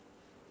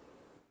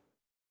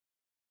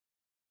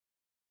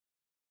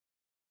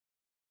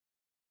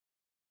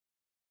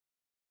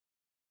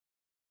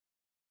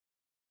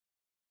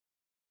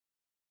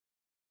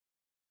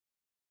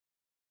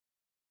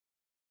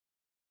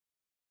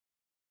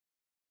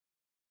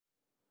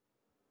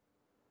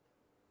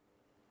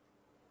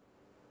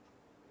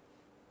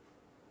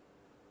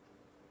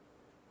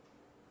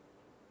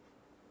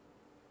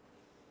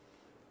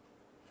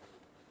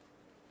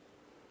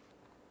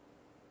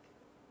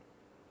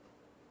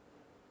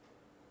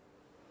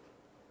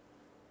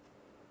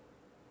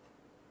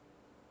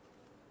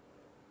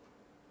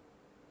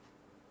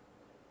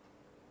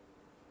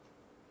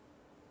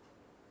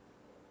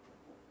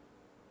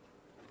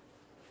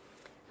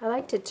 I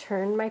like to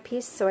turn my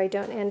piece so I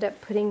don't end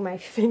up putting my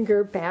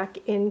finger back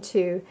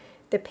into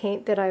the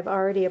paint that I've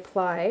already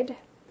applied.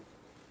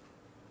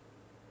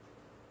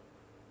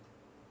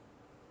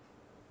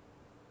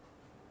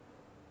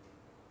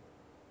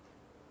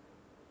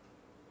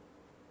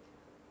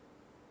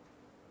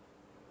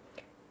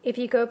 If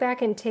you go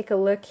back and take a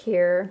look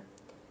here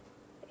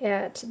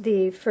at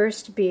the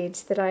first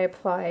beads that I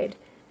applied,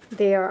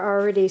 they are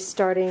already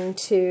starting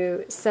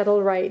to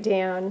settle right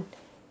down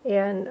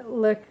and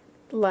look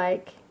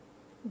like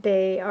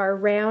they are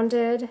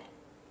rounded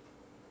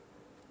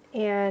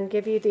and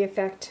give you the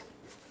effect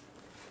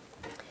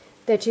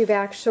that you've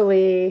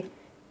actually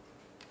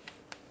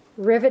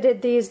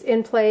riveted these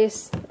in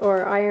place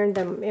or ironed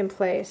them in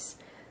place.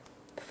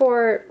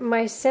 For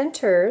my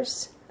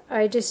centers,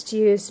 I just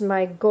use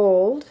my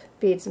gold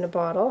beads in a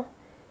bottle,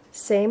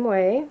 same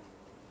way.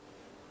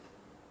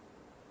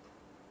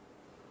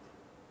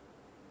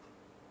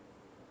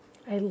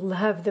 I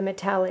love the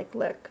metallic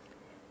look.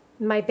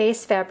 My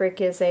base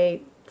fabric is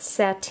a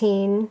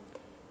sateen,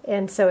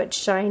 and so it's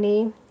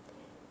shiny,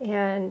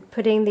 and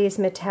putting these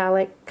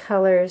metallic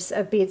colors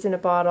of beads in a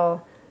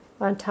bottle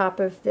on top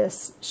of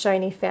this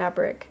shiny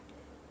fabric,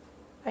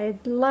 I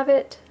love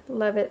it,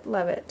 love it,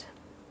 love it.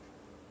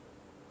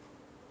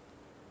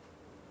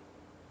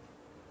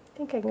 I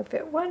think I can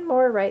fit one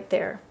more right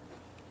there.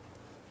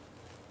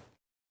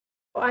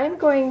 I'm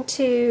going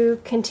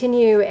to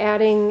continue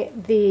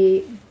adding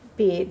the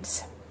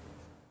beads.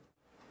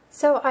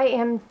 So I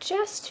am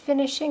just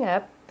finishing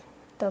up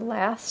the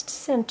last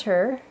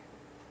center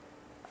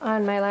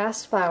on my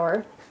last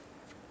flower,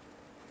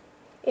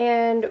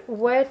 and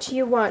what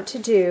you want to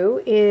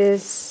do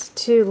is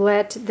to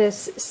let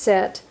this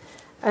set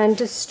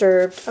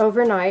undisturbed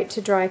overnight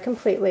to dry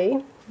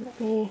completely.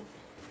 Let me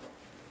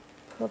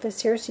pull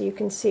this here so you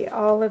can see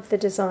all of the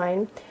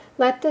design.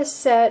 Let this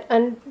set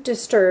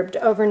undisturbed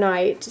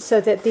overnight so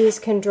that these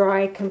can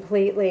dry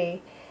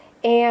completely.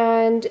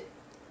 And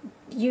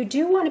you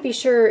do want to be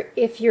sure,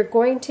 if you're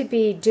going to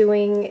be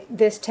doing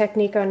this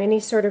technique on any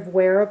sort of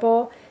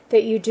wearable,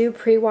 that you do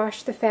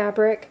pre-wash the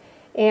fabric.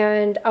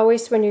 And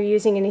always when you're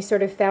using any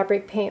sort of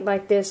fabric paint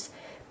like this,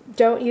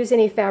 don't use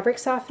any fabric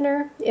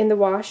softener in the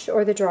wash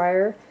or the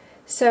dryer.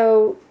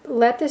 So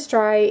let this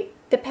dry.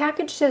 The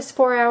package says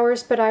 4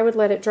 hours, but I would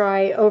let it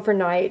dry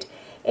overnight.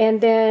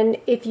 And then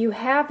if you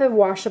have a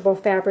washable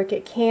fabric,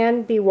 it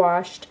can be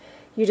washed.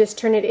 You just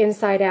turn it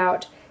inside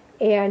out,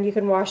 and you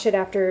can wash it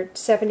after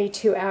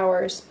 72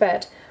 hours.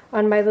 But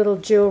on my little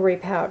jewelry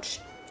pouch,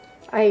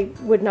 I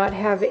would not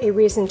have a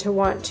reason to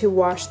want to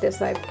wash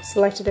this. I've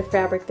selected a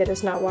fabric that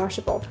is not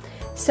washable.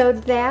 So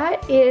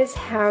that is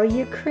how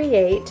you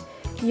create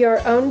your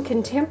own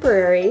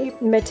contemporary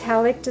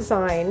metallic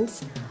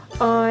designs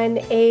on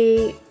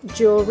a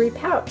jewelry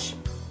pouch.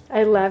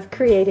 I love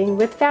creating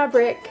with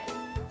fabric.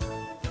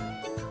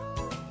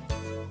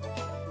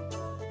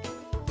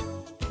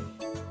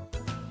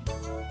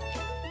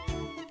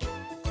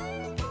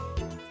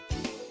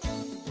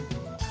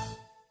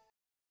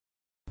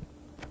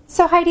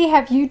 So Heidi,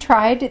 have you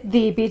tried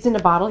the beads in a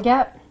bottle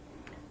yet?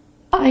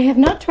 I have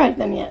not tried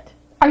them yet.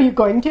 Are you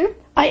going to?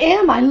 I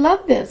am. I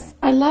love this.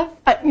 I love,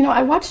 you know,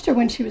 I watched her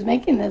when she was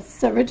making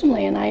this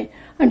originally, and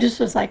I'm just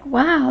was like,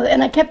 wow.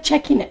 And I kept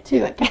checking it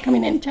too. I kept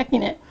coming in and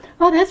checking it.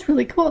 Oh, that's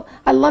really cool.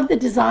 I love the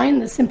design,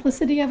 the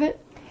simplicity of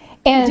it.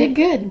 And you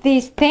did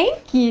good.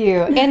 Thank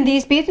you. And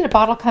these beads in a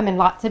bottle come in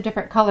lots of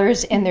different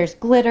colors, and there's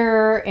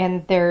glitter,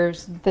 and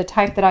there's the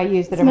type that I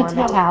use that are more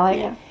metallic,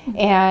 yeah.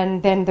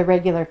 And then the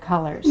regular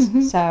colors.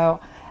 Mm-hmm.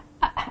 So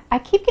I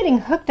keep getting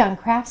hooked on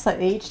crafts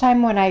lately. Each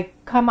time when I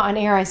come on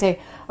air, I say,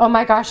 oh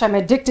my gosh, I'm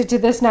addicted to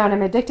this now, and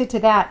I'm addicted to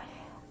that.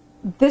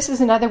 This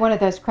is another one of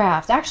those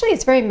crafts. Actually,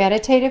 it's very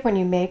meditative when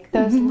you make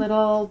those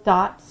little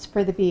dots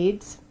for the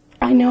beads.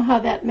 I know how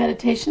that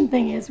meditation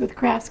thing is with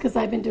crafts because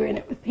I've been doing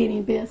it with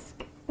painting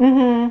bisque.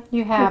 Mm-hmm.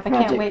 You have. I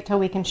can't wait till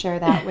we can share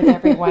that with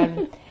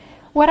everyone.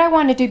 What I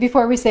want to do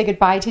before we say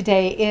goodbye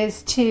today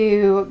is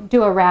to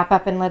do a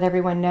wrap-up and let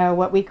everyone know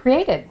what we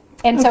created.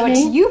 And so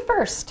it's you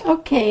first.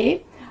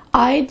 Okay.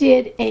 I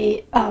did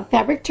a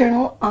fabric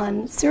journal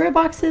on cereal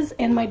boxes,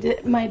 and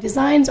my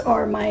designs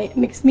or my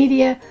mixed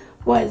media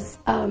was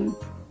a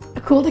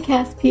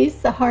Cool2Cast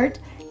piece, a heart,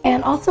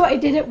 and also I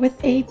did it with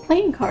a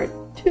playing card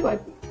too. I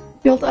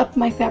built up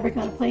my fabric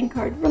on a playing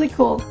card. Really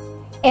cool.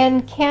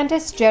 And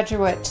Candace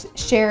Jesuit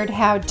shared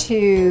how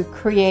to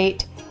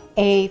create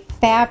a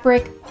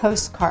fabric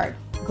postcard.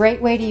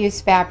 Great way to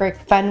use fabric,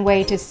 fun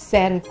way to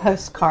send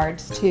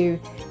postcards to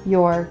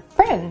your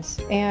friends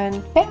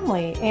and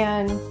family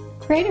and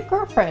creative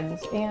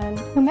girlfriends and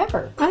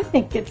whomever. I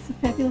think it's a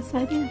fabulous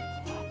idea.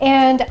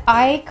 And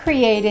I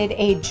created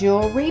a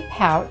jewelry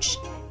pouch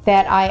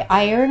that I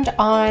ironed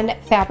on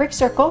fabric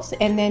circles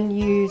and then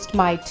used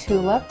my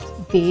tulip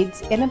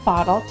beads in a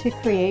bottle to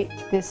create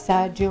this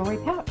jewelry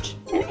pouch.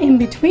 And in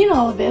between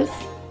all of this,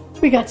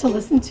 we got to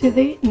listen to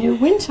the new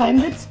wind chime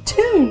that's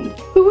tuned.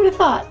 Who would have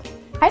thought?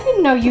 I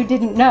didn't know you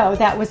didn't know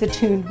that was a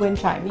tuned wind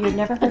chime. You'd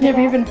never heard of that? I've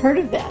never even heard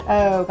of that.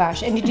 Oh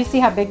gosh. And did you see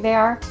how big they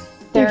are?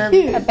 They're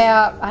huge.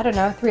 About, I don't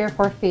know, 3 or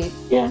 4 feet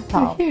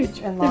tall. They're huge.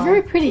 And they're long.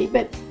 very pretty,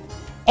 but...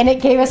 And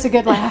it gave us a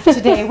good laugh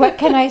today. What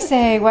can I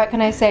say? What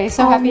can I say?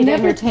 So happy to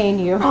entertain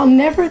you. I'll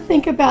never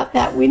think about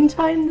that wind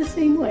chime the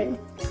same way.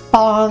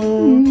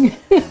 Bong.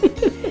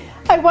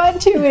 I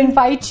want to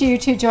invite you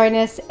to join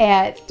us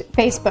at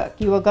Facebook.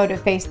 You will go to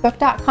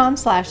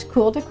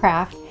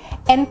facebook.com/Cool2Craft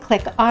and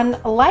click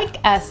on Like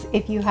Us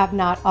if you have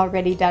not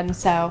already done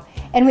so.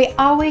 And we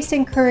always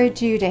encourage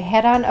you to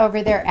head on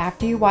over there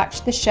after you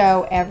watch the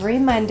show every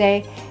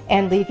Monday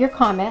and leave your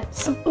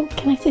comments. Oh,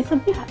 can I say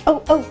something?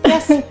 Oh,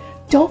 yes.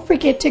 Don't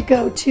forget to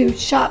go to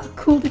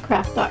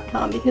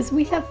shopcool2craft.com because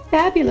we have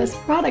fabulous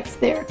products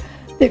there.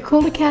 The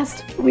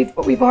Cool2Cast,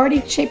 we've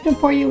already shaped them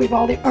for you. We've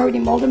already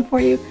molded them for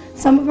you.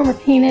 Some of them are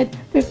painted.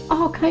 There's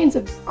all kinds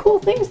of cool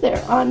things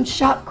there on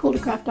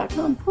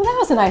shopcool2craft.com. Well, that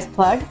was a nice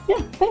plug.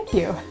 Yeah. Thank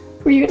you.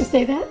 Were you going to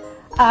say that?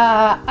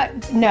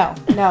 No,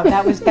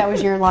 that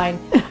was your line.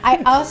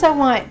 I also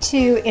want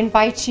to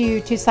invite you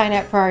to sign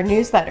up for our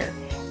newsletter.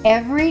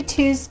 Every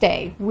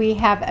Tuesday, we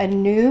have a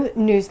new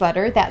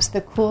newsletter. That's the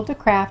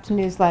Cool2Craft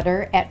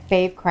newsletter at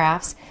Fave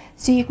Crafts.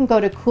 So you can go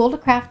to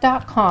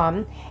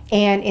cool2craft.com,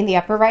 and in the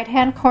upper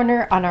right-hand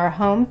corner on our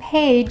home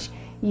page,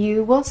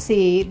 you will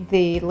see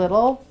the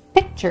little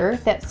picture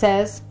that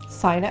says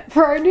sign up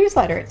for our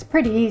newsletter. It's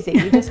pretty easy.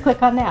 You just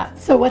click on that.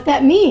 So what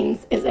that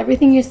means is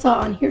everything you saw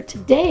on here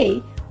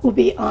today will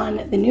be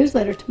on the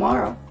newsletter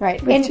tomorrow. Right.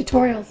 With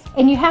tutorials.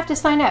 And you have to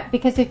sign up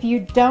because if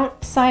you don't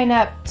sign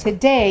up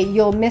today,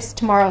 you'll miss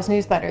tomorrow's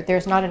newsletter.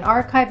 There's not an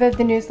archive of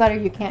the newsletter.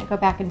 You can't go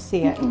back and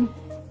see it.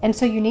 And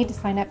so you need to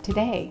sign up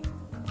today.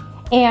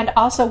 And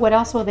also, what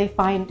else will they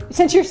find?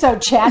 Since you're so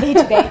chatty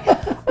today,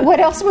 what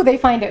else will they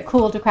find at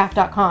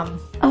cool2craft.com?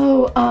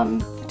 Oh,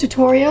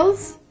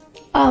 tutorials.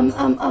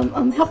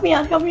 Help me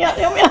out.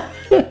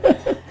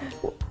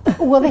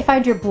 Will they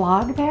find your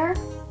blog there?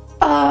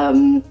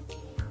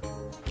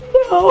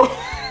 No.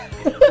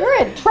 You're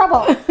in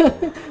trouble.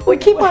 We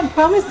keep on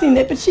promising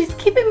it, but she's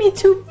keeping me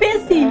too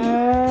busy.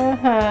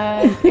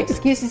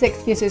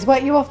 Excuses.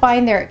 What you will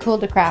find there at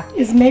Cool2Craft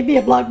is maybe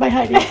a blog by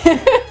Heidi.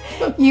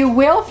 You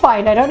will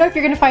find, I don't know if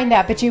you're going to find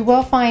that, but you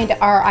will find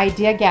our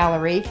idea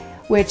gallery,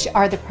 which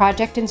are the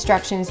project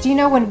instructions. Do you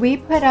know when we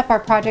put up our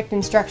project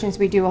instructions,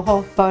 we do a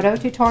whole photo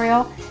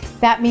tutorial?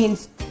 That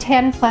means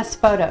 10 plus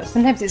photos.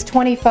 Sometimes it's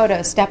 20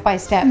 photos step by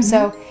step.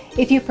 So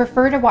if you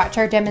prefer to watch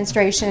our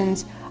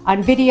demonstrations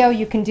on video,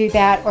 you can do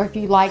that, or if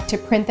you like to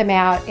print them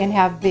out and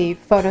have the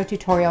photo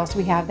tutorials,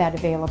 we have that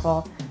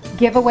available.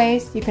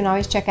 Giveaways, you can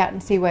always check out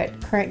and see what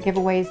current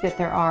giveaways that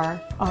there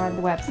are on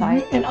the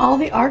website. And all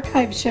the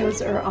archive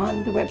shows are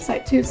on the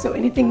website too, so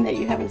anything that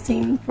you haven't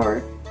seen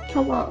for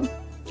how long?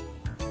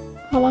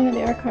 How long are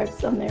the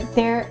archives on there?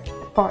 They're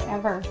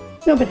forever.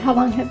 No, but how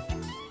long do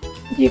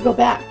you go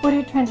back? What are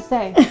you trying to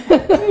say?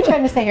 What are you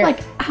trying to say here? Like,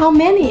 how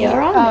many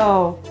are on there?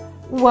 Oh,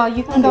 well,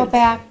 you can go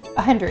back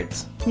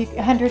hundreds.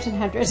 Hundreds and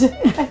hundreds.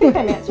 I think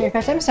I'm answering your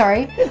question. I'm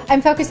sorry.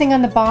 I'm focusing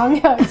on the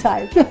bong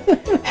outside.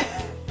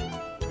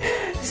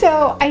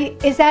 So,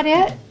 is that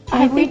it?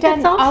 Have we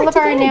done all of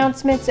our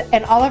announcements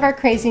and all of our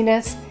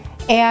craziness?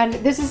 And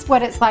this is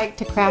what it's like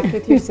to craft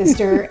with your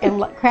sister and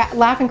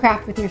laugh and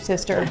craft with your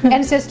sister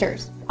and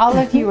sisters. All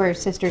of you are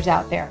sisters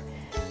out there.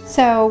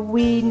 So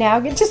we now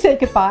get to say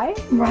goodbye.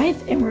 Right,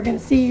 and we're going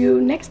to see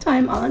you next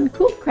time on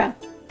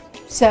Cool2Craft.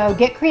 So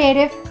get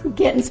creative,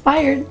 get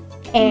inspired,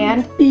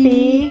 and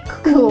be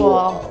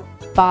cool.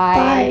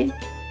 Bye.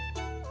 Bye.